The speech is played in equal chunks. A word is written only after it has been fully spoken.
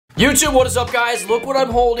YouTube, what is up, guys? Look what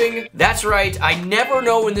I'm holding. That's right, I never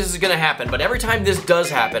know when this is gonna happen, but every time this does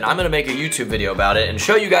happen, I'm gonna make a YouTube video about it and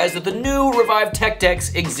show you guys that the new ReVive tech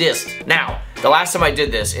decks exist. Now, the last time I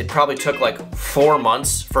did this, it probably took like 4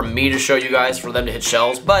 months for me to show you guys for them to hit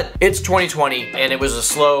shelves, but it's 2020 and it was a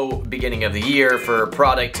slow beginning of the year for a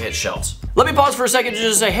product to hit shelves. Let me pause for a second to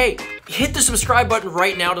just say, hey, hit the subscribe button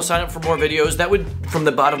right now to sign up for more videos. That would, from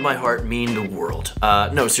the bottom of my heart, mean the world.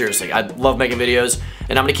 No, seriously, I love making videos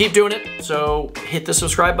and I'm gonna keep doing it, so hit the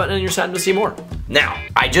subscribe button and you're signed to see more. Now,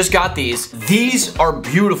 I just got these. These are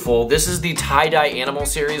beautiful. This is the tie-dye animal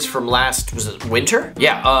series from last, was it winter?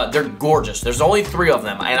 Yeah, they're gorgeous. There's only 3 of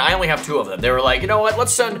them, and I only have 2 of them. They were like, you know what,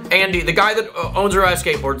 let's send Andy, the guy that owns ReVive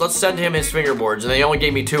Skateboards, let's send him his fingerboards, and they only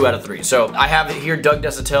gave me 2 out of 3. So I have it here, Doug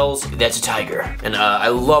Desautel's, that's a tiger. And I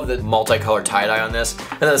love the multicolored tie-dye on this.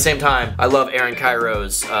 And at the same time, I love Aaron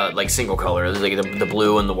Cairo's like single color, like the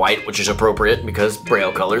blue and the white, which is appropriate because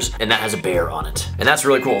Braille colors, and that has a bear on it. And that's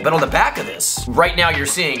really cool. But on the back of this, right now you're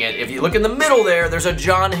seeing it. If you look in the middle there's a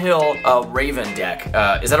John Hill Raven deck.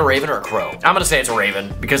 Is that a Raven or a Crow? I'm gonna say it's a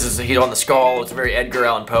Raven because he's on the skull. It's very Edgar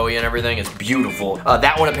Allan Poe-y and everything. It's beautiful.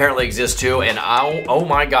 That one apparently exists too, and oh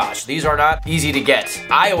my gosh, these are not easy to get.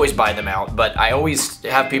 I always buy them out, but I always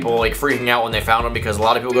have people like freaking out when they found them because a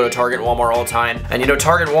lot of people go to Target and Walmart all the time. And you know,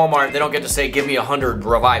 Target and Walmart, they don't get to say, give me 100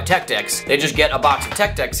 ReVive tech decks. They just get a box of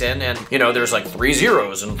tech decks in, and you know, there's like 3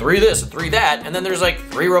 zeros and 3 this and 3 that, and then there's like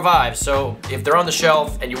 3 ReVives. So if they're on the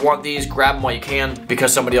shelf and you want these, grab them while you can,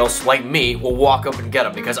 because somebody else like me will walk up and get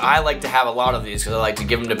them, because I like to have a lot of these because I like to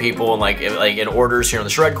give them to people and like in orders here in the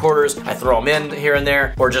shred quarters. I throw them in here and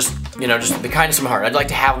there, or just, you know, just the kindness of my heart. I'd like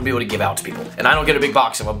to have them be able to give out to people. And I don't get a big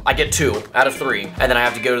box of them. I get 2 out of 3, and then I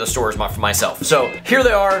have to go to the stores for myself. So here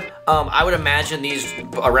they are. I would imagine these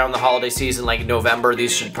around the holiday season, like November,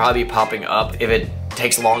 these should probably be popping up. If it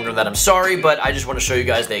takes longer, then I'm sorry, but I just want to show you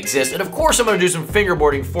guys they exist. And of course, I'm going to do some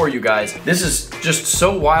fingerboarding for you guys. This is just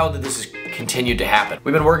so wild that this has continued to happen.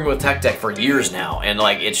 We've been working with Tech Deck for years now, and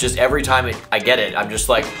like, it's just every time I get it, I'm just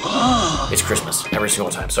like, it's Christmas every single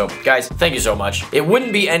time. So guys, thank you so much. It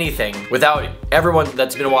wouldn't be anything without everyone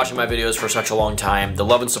that's been watching my videos for such a long time. The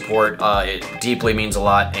love and support, it deeply means a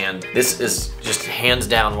lot, and this is just hands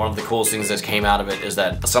down one of the coolest things that came out of it, is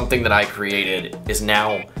that something that I created is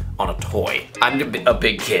now on a toy. I'm a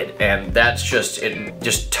big kid, and that's just, it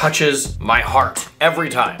just touches my heart every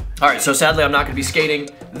time. All right, so sadly I'm not gonna be skating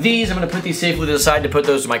these. I'm gonna put these safely to the side to put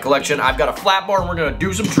those to my collection. I've got a flat bar and we're gonna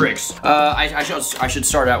do some tricks. I should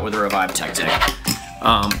start out with a ReVive tech deck.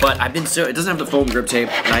 But I've been so, it doesn't have the foam grip tape,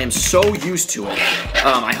 and I am so used to it.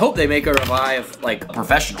 I hope they make a ReVive like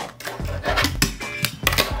professional.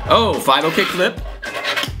 Oh, 5-0 kick flip.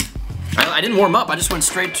 I didn't warm up, I just went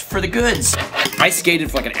straight for the goods. I skated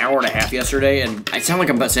for like an hour and a half yesterday, and I sound like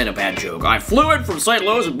I'm saying a bad joke. I flew in from St.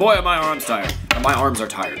 Louis, and boy, are my arms tired. And my arms are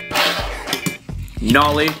tired.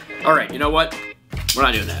 Nollie. All right, you know what? We're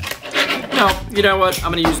not doing that. No, you know what?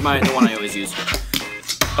 I'm gonna use the one I always use.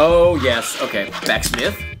 Oh, yes, okay.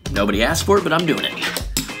 Backsmith. Nobody asked for it, but I'm doing it.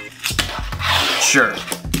 Sure.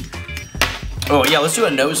 Oh, yeah, let's do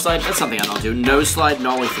a nose slide. That's something I don't do. Nose slide,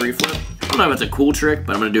 nollie 3 flip. I don't know if it's a cool trick,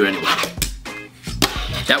 but I'm gonna do it anyway.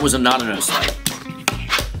 That was not a nose slide.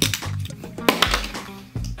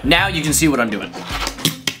 Now you can see what I'm doing.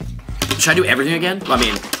 Should I do everything again? I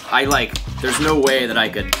mean, there's no way that I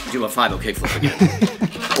could do a 5-0 kickflip again.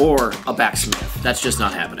 Or a backsmith. That's just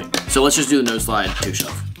not happening. So let's just do the nose slide 2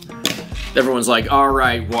 shove. Everyone's like, all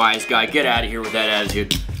right, wise guy, get out of here with that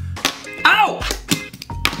attitude. Ow!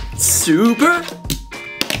 Super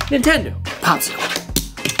Nintendo Popsicle.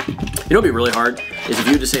 You know what'd be really hard? Is if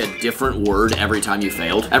you had to say a different word every time you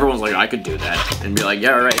failed. Everyone's like, I could do that. And be like,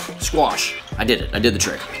 yeah, all right, squash. I did it, I did the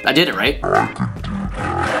trick. I did it, right?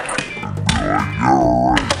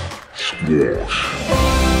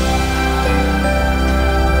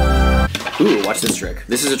 Ooh, watch this trick.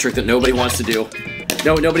 This is a trick that nobody wants to do.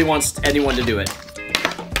 No, nobody wants anyone to do it.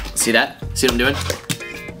 See that? See what I'm doing?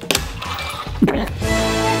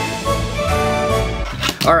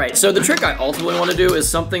 All right, so the trick I ultimately want to do is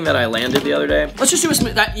something that I landed the other day. Let's just do a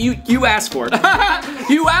smith. You asked for it.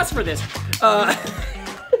 You asked for this.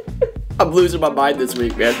 I'm losing my mind this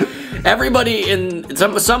week, man. Everybody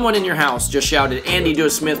someone in your house just shouted, Andy, do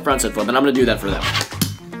a Smith frontside flip, and I'm gonna do that for them.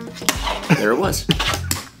 There it was.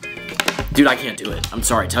 Dude, I can't do it. I'm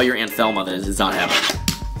sorry. Tell your Aunt Thelma that it's not happening.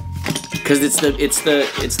 Because it's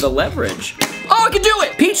the leverage. Oh, I can do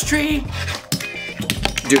it! Peachtree!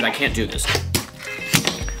 Dude, I can't do this.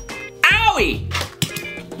 Owie!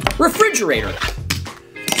 Refrigerator.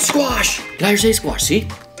 Squash. Did I say squash? See?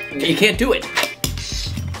 You can't do it.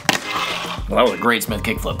 Well, that was a great Smith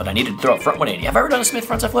kickflip, but I needed to throw a front 180. Have I ever done a Smith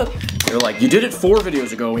frontside flip? They're like, you did it 4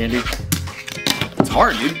 videos ago, Andy. It's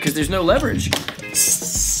hard, dude, because there's no leverage.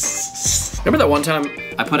 Remember that one time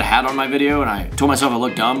I put a hat on my video and I told myself I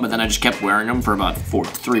looked dumb, but then I just kept wearing them for about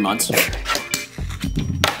 3 months?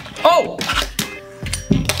 Oh!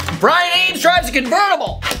 Brian Ames drives a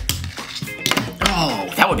convertible! Oh,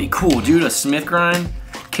 that would be cool, dude. A Smith grind,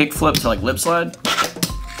 kickflip to like lip slide.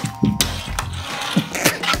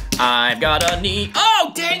 I've got a knee.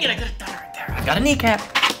 Oh, dang it, I got it done right there. I've got a kneecap.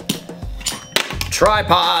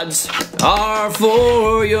 Tripods are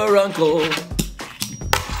for your uncle.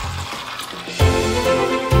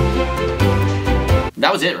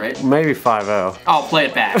 That was it, right? Maybe 5-0. I'll play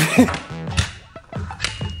it back.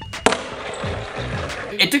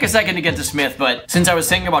 It took a second to get to Smith, but since I was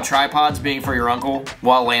thinking about tripods being for your uncle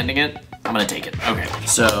while landing it, I'm gonna take it. Okay,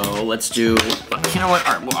 so let's do, you know what?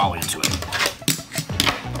 All right, well, I'll into it.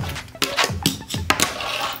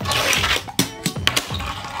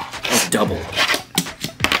 Oh, double.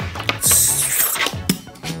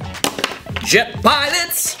 Jet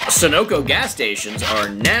pilots! Sunoco gas stations are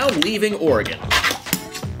now leaving Oregon.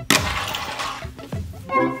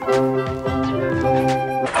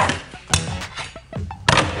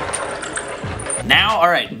 Now, all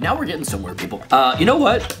right, now we're getting somewhere, people. You know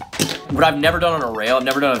what? What I've never done on a rail, I've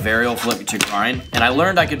never done a varial flip to grind, and I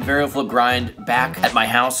learned I could varial flip grind back at my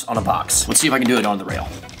house on a box. Let's see if I can do it on the rail.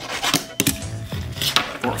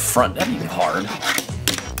 Or a front, that'd be hard.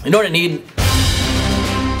 You know what I need?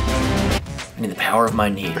 I need the power of my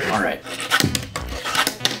knee. All right.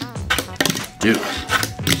 Dude,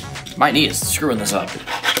 my knee is screwing this up.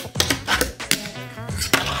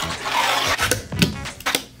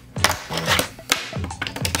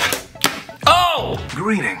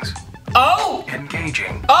 Greetings. Oh!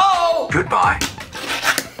 Engaging. Oh! Goodbye.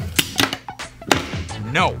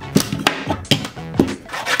 No.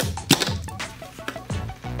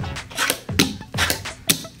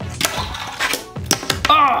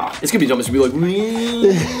 Ah! It's gonna be dumb. It's gonna be like,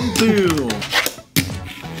 boom.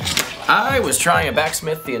 I was trying a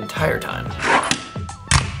backsmith the entire time.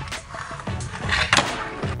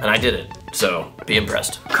 And I did it, so be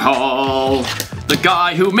impressed. Call the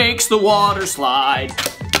guy who makes the water slide.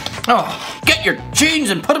 Oh, get your jeans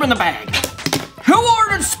and put them in the bag. Who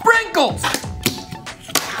ordered sprinkles?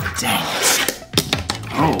 Dang it.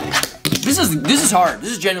 Oh, this is hard.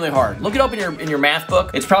 This is genuinely hard. Look it up in your math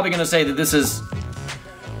book. It's probably gonna say that this is.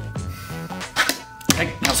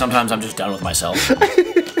 Now sometimes I'm just done with myself.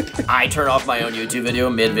 I turn off my own YouTube video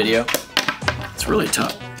mid-video. It's really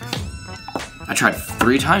tough. I tried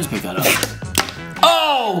 3 times to pick that up.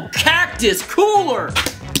 Oh, cactus cooler!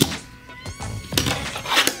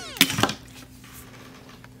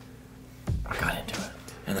 I got into it,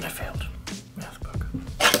 and then I failed. Math book.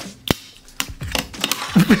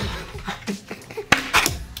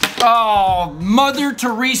 Oh, Mother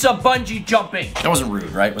Teresa bungee jumping. That wasn't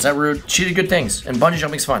rude, right? Was that rude? She did good things, and bungee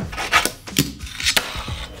jumping's fun.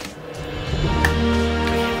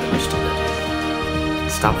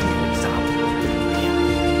 Stop.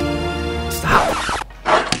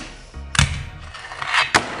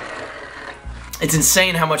 It's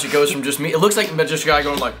insane how much it goes from just me. It looks like just a guy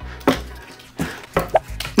going like.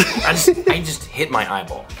 I just hit my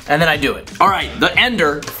eyeball. And then I do it. All right, the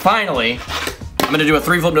ender, finally. I'm gonna do a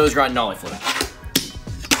 3-flip nose grind nollie flip.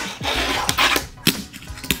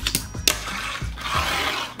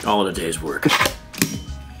 All in a day's work.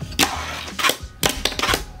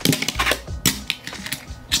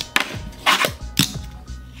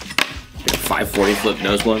 540 flip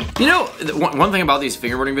nose blow. You know, one thing about these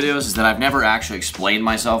fingerboarding videos is that I've never actually explained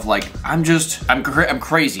myself. Like, I'm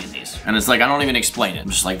crazy in these. And it's like, I don't even explain it. I'm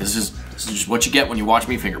just like, this is just what you get when you watch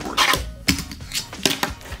me fingerboard.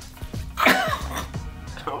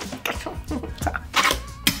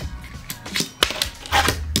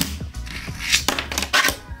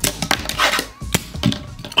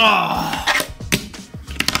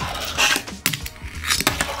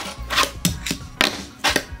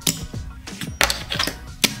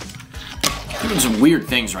 Doing some weird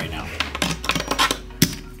things right now.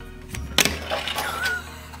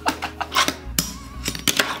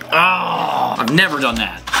 Oh, I've never done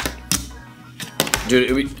that.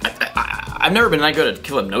 Dude, I've never been that good at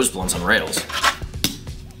killing nose blunts on rails.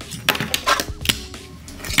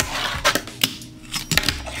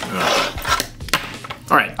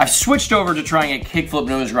 All right, I've switched over to trying a kickflip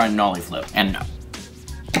nose grind nollie flip, and no.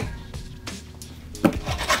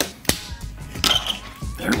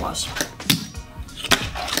 There it was.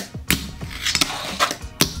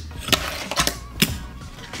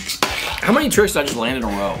 How many tricks did I just land in a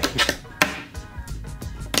row?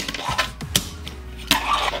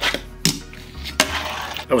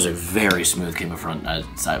 That was a very smooth game of front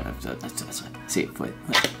side. See, wait.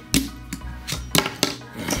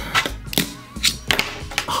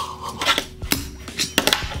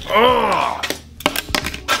 Oh.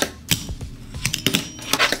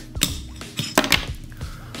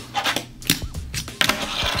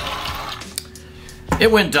 It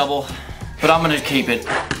went double, but I'm gonna keep it.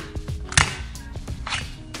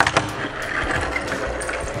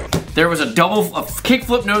 There was a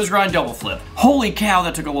kickflip, nose grind, double flip. Holy cow,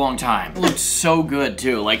 that took a long time. It looked so good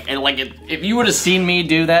too. If you would have seen me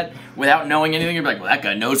do that without knowing anything, you'd be like, well, that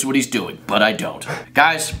guy knows what he's doing, but I don't.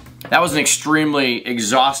 Guys, that was an extremely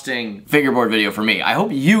exhausting fingerboard video for me. I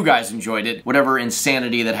hope you guys enjoyed it. Whatever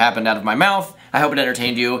insanity that happened out of my mouth, I hope it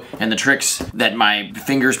entertained you and the tricks that my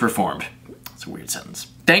fingers performed. It's a weird sentence.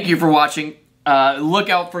 Thank you for watching.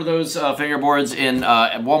 Look out for those fingerboards in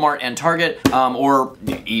Walmart and Target, or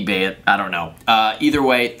eBay it, I don't know. Either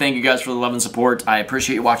way, thank you guys for the love and support. I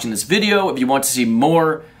appreciate you watching this video. If you want to see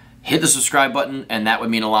more, hit the subscribe button, and that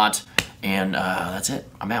would mean a lot. And that's it,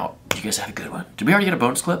 I'm out. You guys have a good one. Did we already get a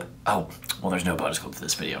bonus clip? Oh, well there's no bonus clip for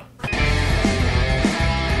this video.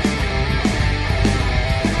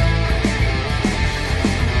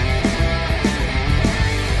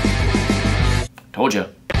 Told you.